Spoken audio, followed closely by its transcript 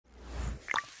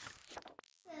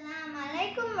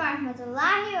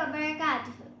warahmatullahi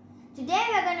wabarakatuh. Today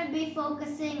we are going to be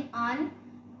focusing on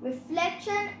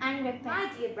reflection and repentance. My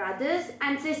dear brothers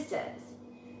and sisters,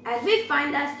 as we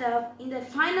find ourselves in the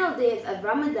final days of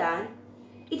Ramadan,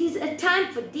 it is a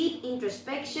time for deep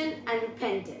introspection and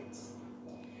repentance.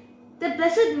 The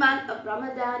blessed month of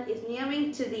Ramadan is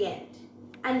nearing to the end,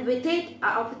 and with it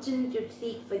our opportunity to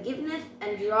seek forgiveness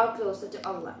and draw closer to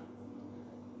Allah.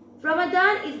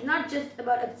 Ramadan is not just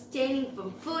about abstaining from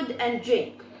food and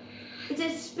drink. It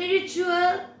is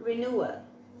spiritual renewal,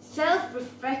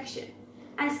 self-reflection,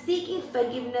 and seeking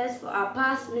forgiveness for our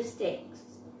past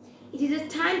mistakes. It is a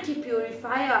time to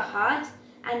purify our heart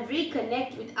and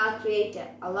reconnect with our Creator,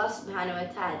 Allah subhanahu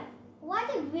wa ta'ala. What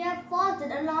if we have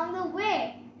faltered along the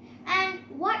way? And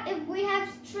what if we have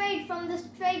strayed from the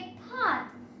straight path?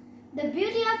 The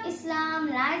beauty of Islam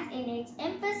lies in its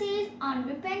emphasis on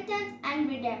repentance and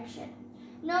redemption.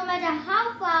 No matter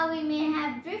how far we may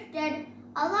have drifted,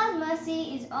 Allah's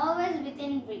mercy is always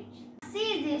within reach.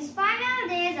 Seize these final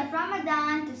days of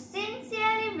Ramadan to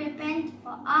sincerely repent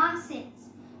for our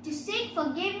sins, to seek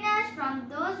forgiveness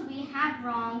from those we have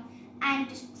wronged, and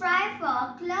to strive for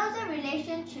a closer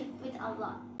relationship with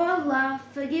Allah. O Allah,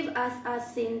 forgive us our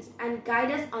sins and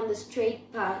guide us on the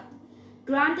straight path.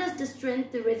 Grant us the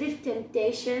strength to resist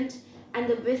temptations and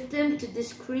the wisdom to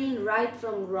discern right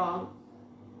from wrong.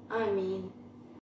 Ameen.